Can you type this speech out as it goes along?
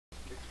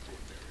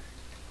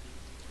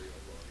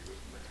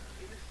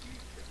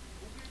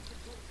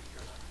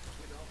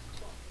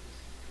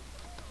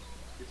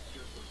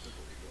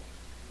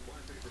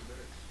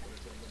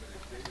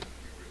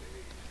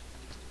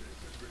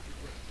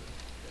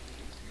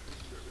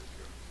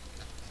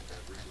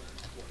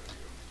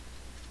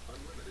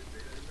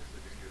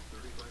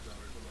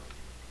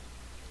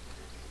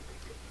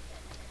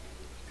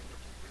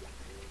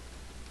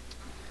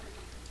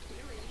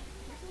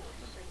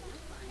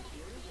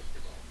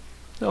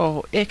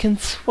Oh, it can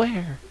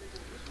swear.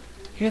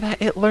 Hear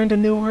that? It learned a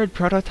new word,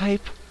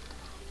 Prototype.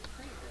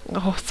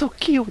 Oh, so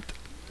cute.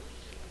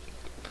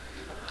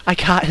 I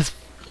caught his...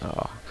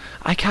 Oh,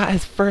 I caught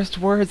his first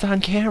words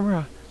on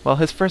camera. Well,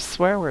 his first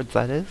swear words,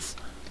 that is.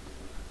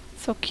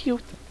 So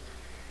cute.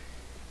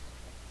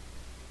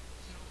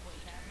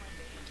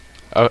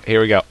 Oh,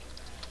 here we go.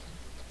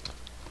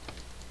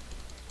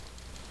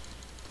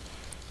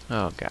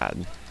 Oh,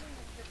 God.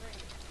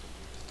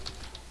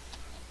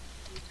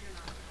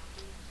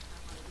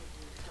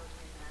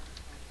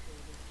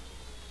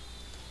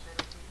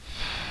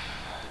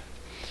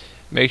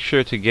 Make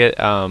sure to get,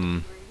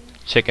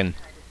 chicken.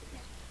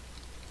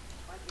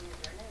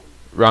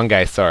 Wrong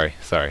guy, sorry.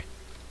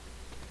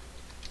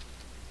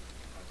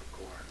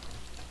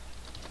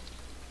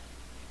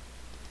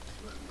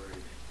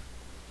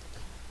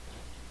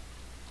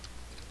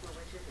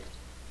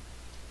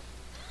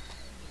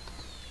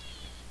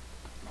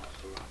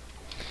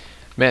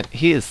 Man,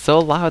 he is so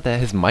loud that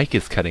his mic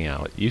is cutting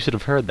out. You should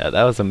have heard that.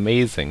 That was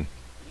amazing.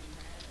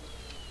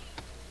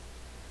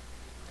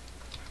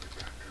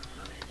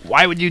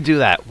 Why would you do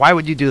that? Why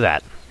would you do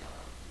that?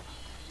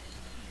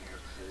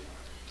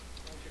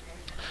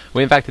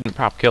 We in fact didn't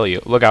prop kill you.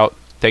 Look out.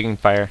 Taking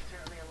fire.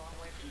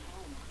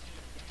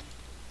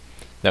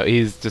 No,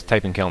 he's just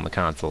typing kill on the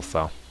console,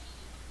 so.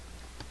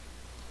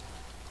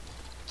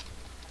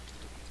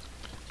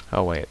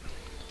 Oh, wait.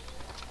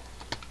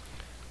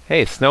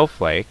 Hey,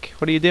 Snowflake.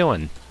 What are you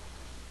doing?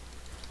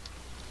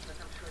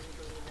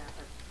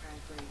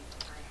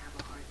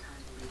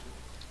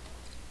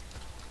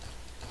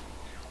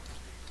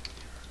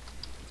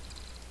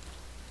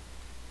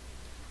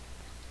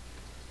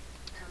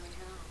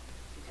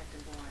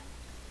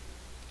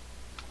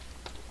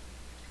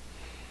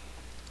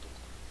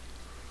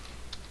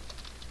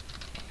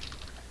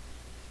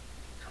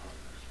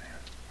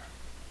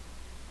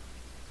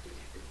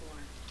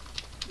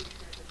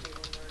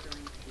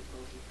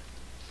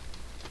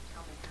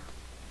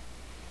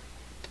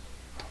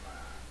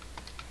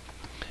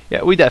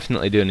 Yeah, we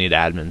definitely do need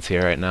admins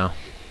here right now.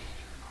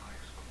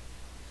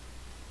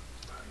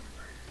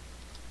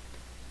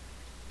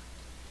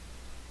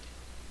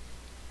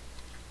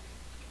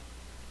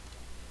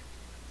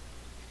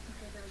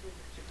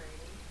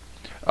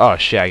 Oh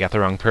shit, I got the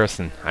wrong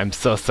person. I'm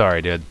so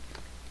sorry, dude.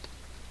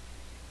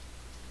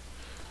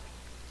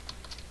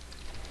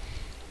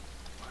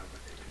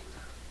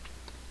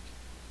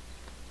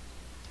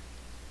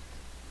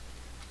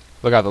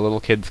 Look out, the little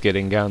kid's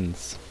getting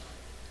guns.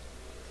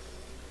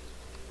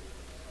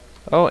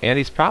 Oh, and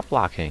he's prop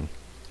blocking.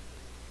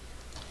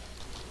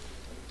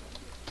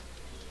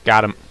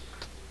 Got him.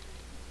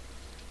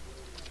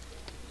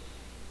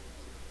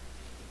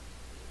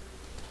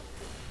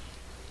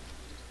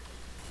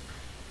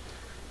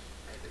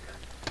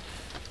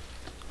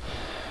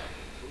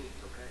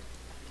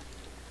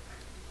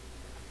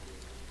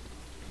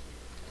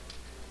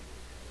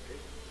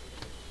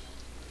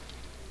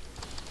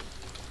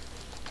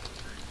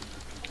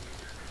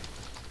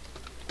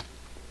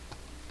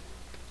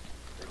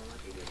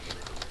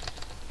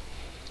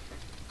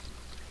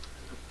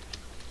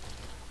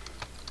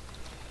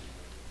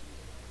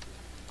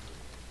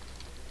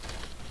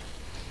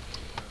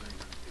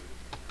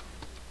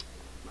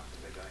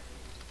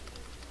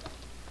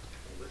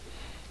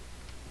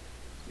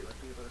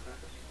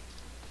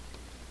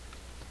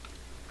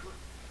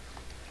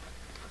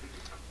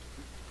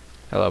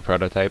 Hello,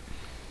 Prototype.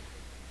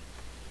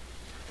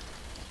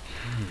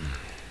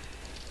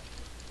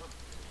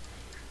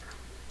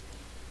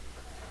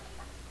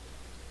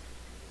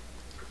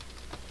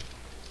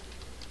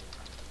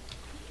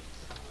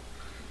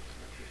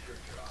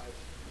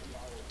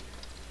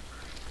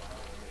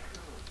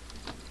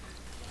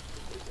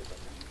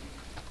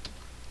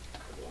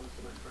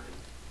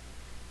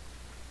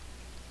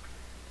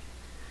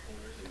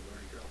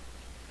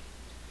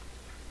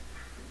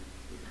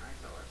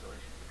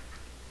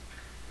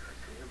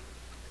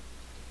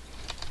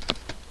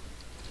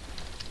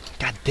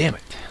 God damn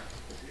it.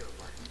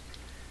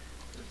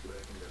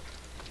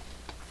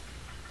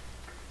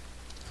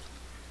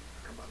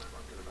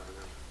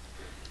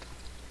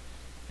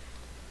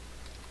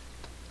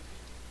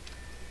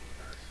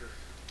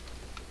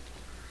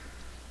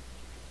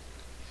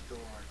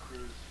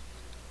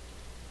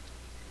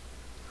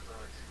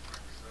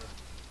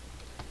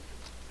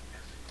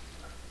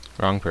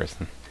 Wrong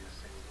person.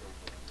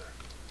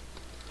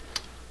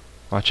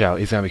 Watch out,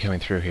 he's gonna be coming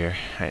through here.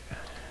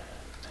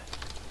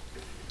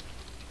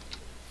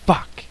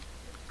 Fuck!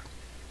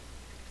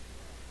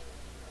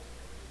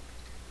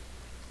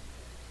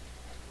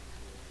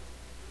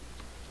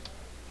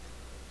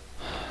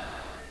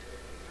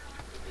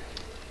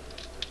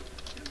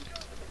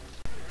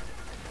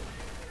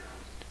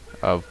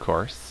 Of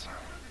course.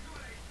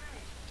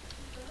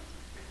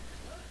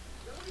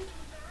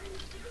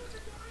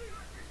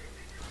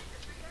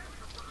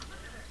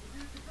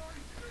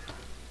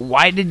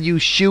 Why did you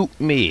shoot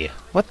me?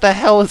 What the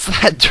hell is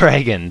that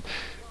dragon?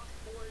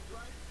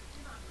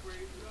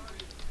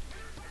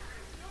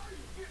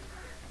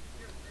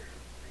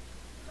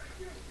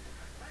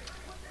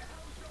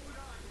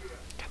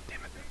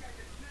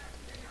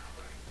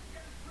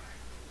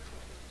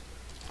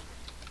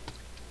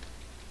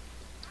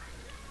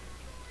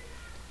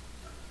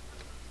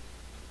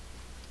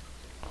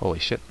 Holy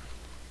shit.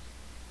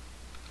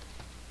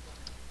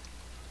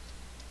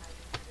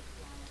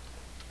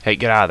 Hey,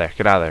 get out of there.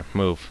 Get out of there.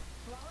 Move.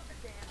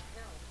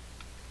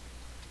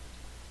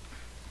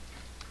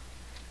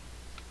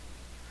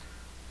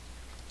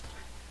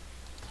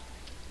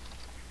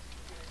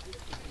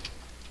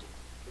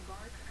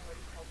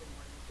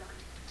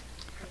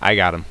 I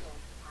got him.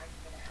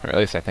 Or at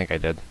least I think I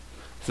did.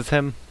 Is this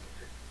him?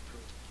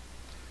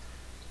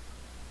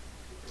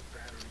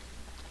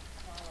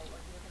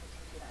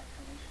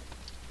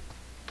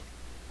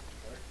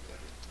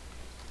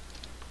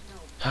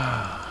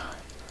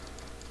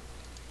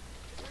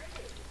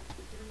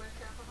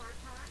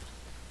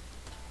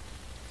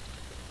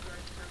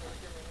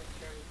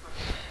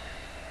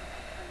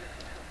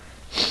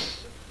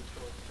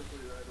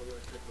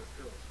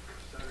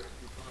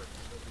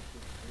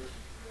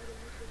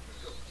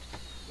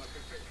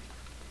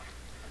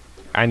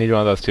 I need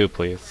one of those too,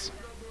 please.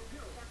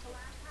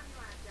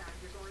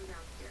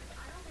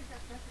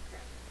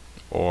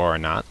 Or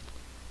not.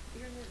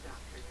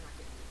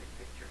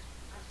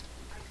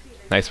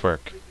 Nice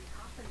work.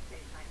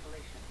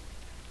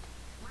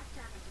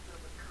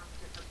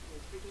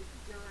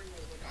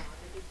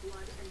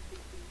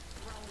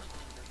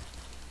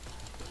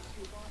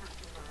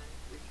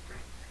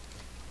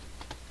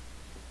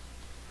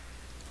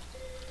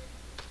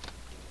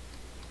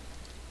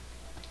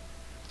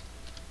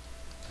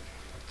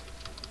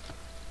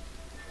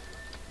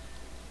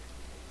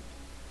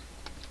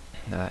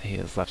 Now that he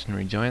is left and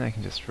rejoined, I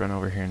can just run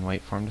over here and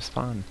wait for him to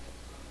spawn.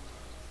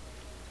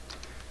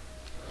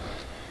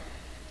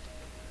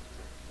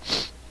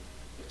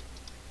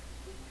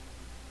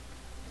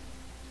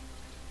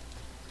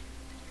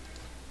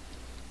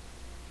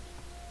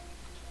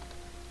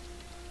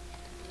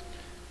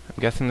 I'm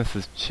guessing this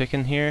is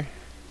chicken here.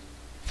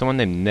 Someone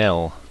named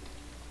Nil.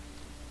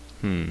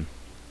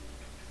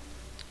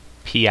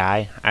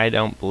 P.I. I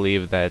don't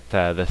believe that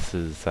this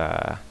is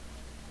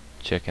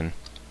chicken.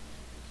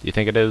 Do you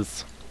think it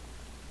is?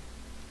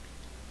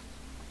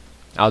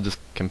 I'll just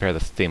compare the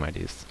Steam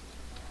IDs.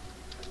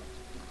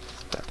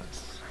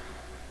 Status.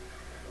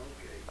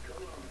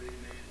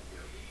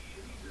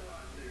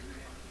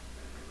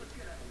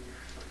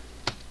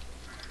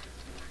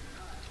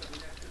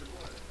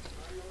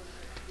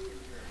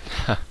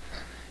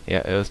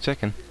 Yeah, it was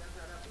chicken.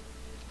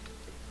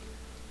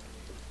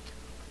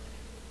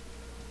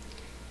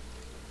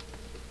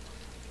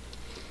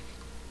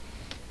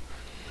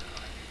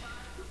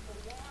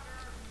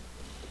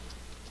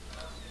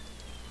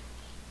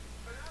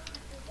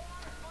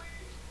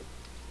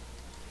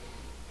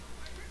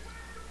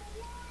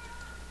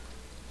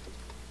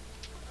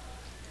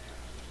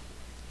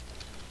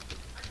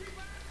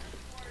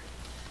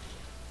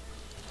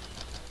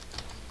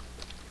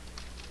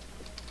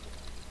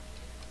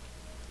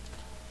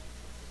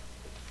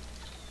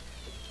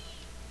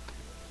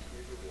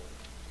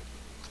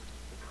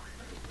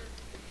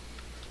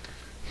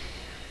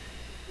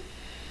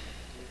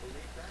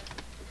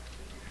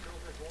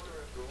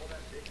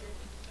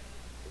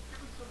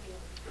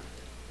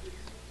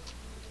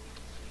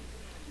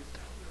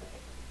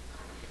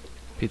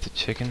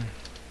 PizzaChicken.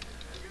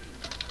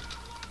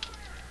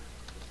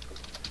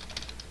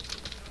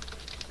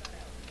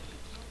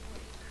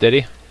 Did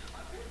he?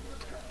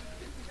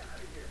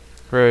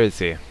 Where is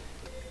he?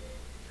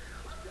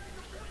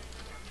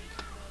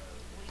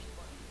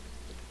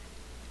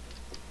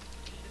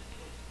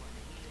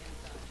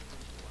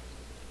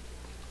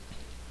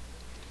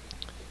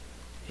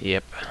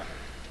 Yep.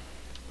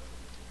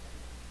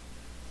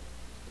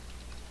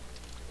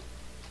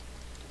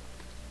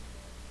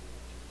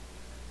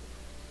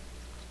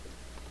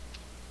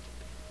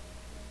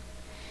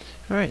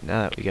 Alright,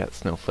 now that we got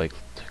Snowflake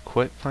to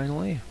quit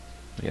finally,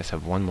 we just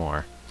have one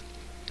more.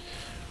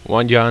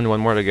 One done,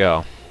 one more to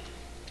go.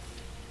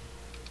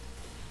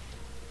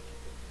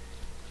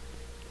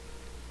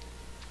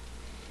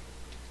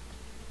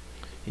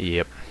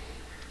 Yep.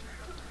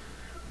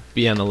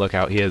 Be on the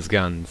lookout, he has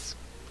guns.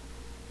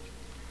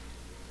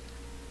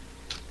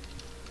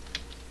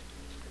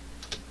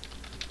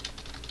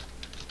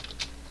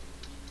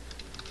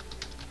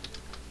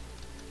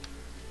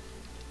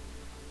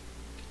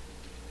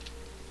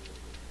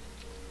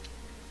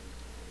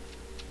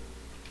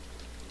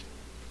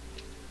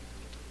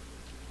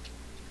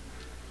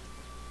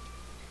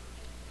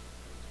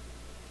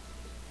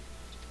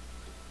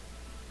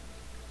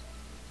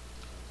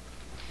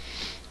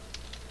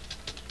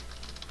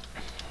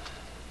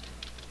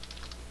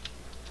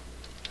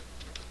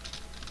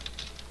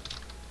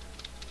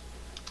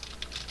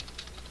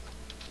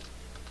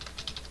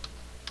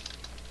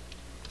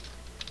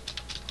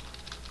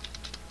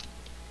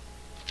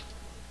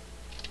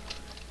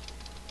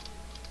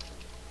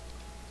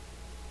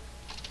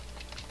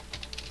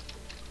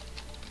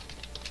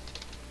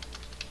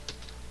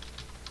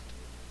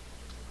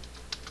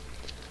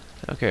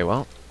 Okay,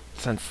 well,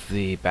 since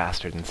the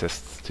bastard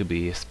insists to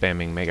be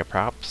spamming mega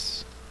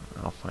props,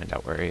 I'll find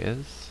out where he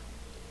is.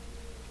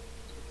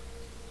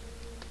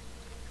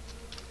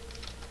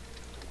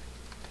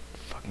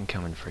 Fucking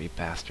coming for you,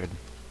 bastard.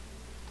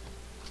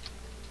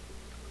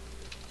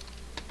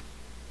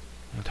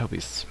 Let's hope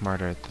he's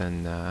smarter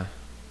than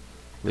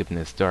leaving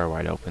his door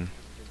wide open.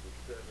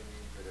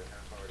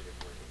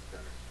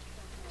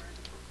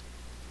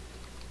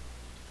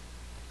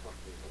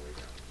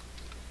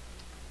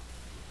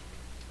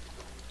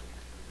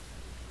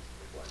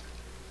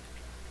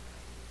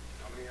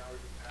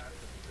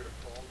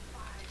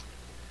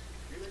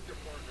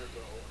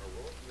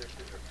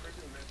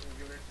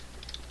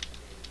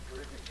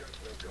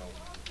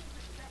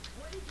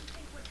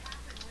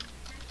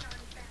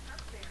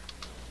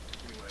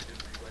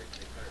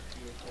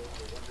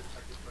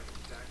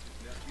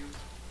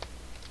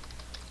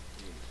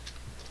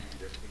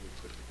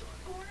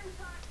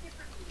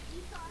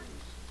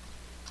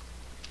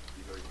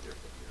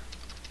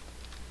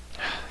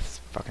 This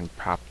fucking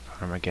prop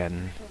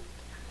Armageddon.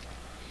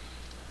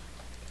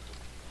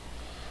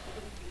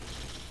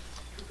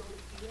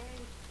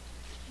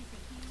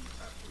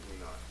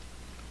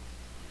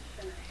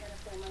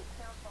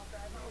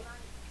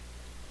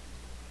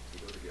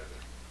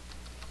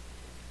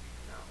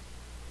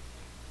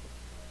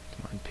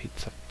 Come on,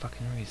 pizza,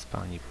 fucking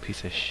respawn, you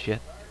piece of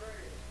shit.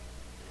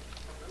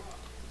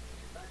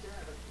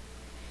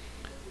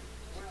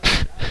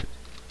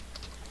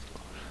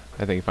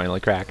 I think he finally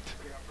cracked.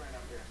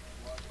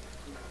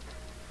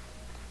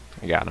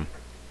 I got him.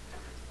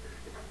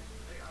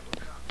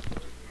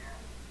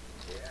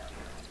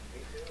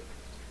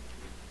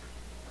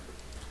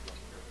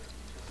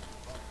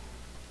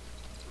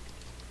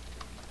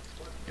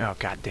 Oh,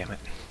 god damn it.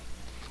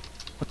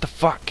 What the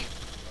fuck?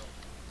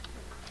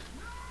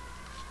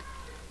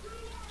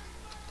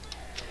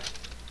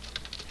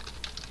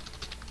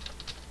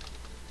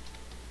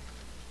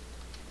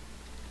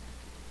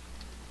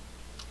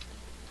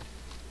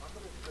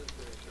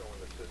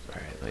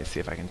 Alright, let me see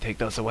if I can take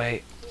those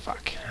away.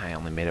 Fuck, I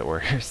only made it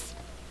worse.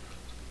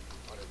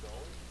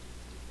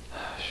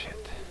 Oh,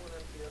 shit.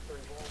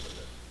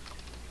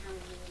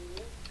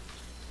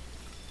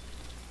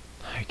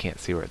 I can't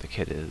see where the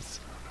kid is.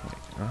 Wait,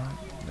 oh,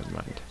 never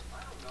mind.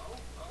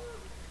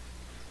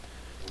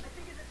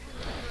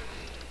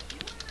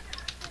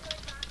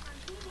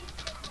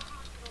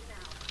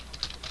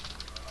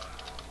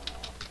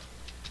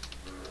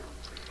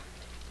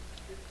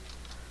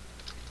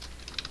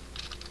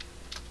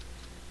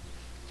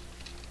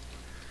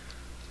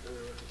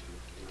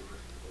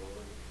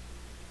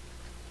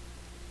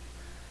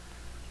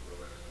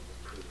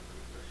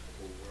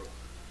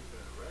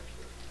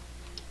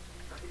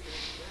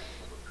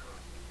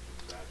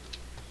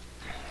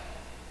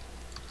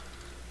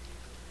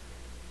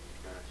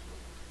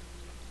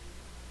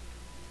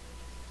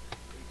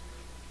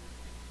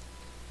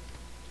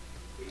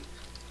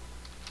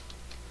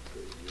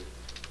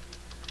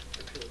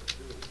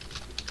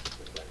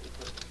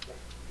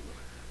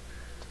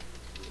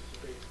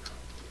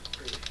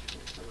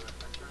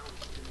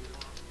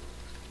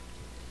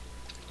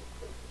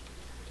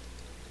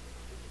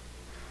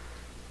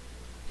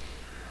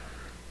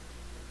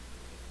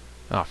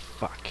 Oh,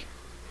 fuck.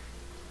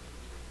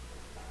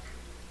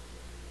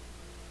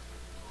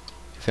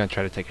 He's gonna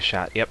try to take a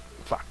shot. Yep,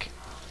 fuck.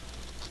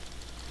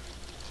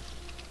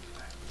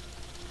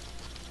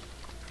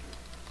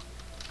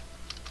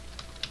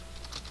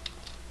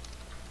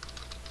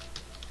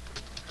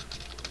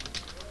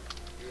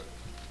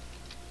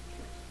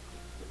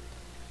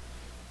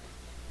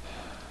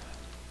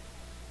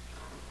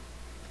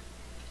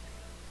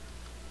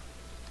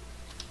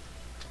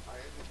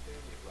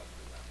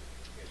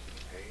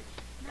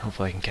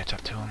 Hopefully I can catch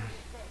up to him.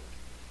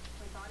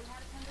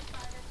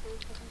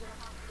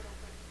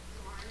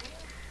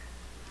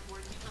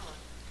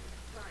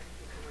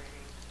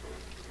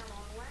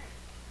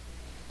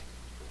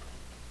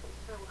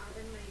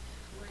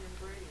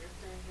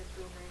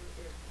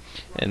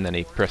 And then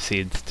he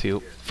proceeds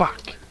to,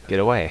 fuck, get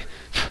away.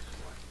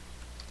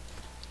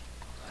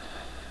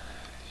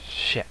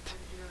 Shit.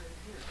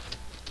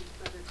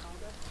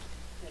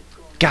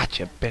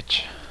 Gotcha,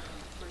 bitch.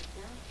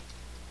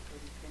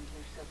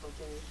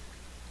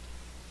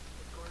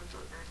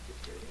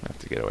 I have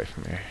to get away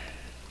from here.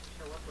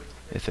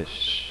 It's a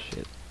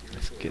shit.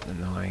 It's getting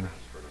annoying.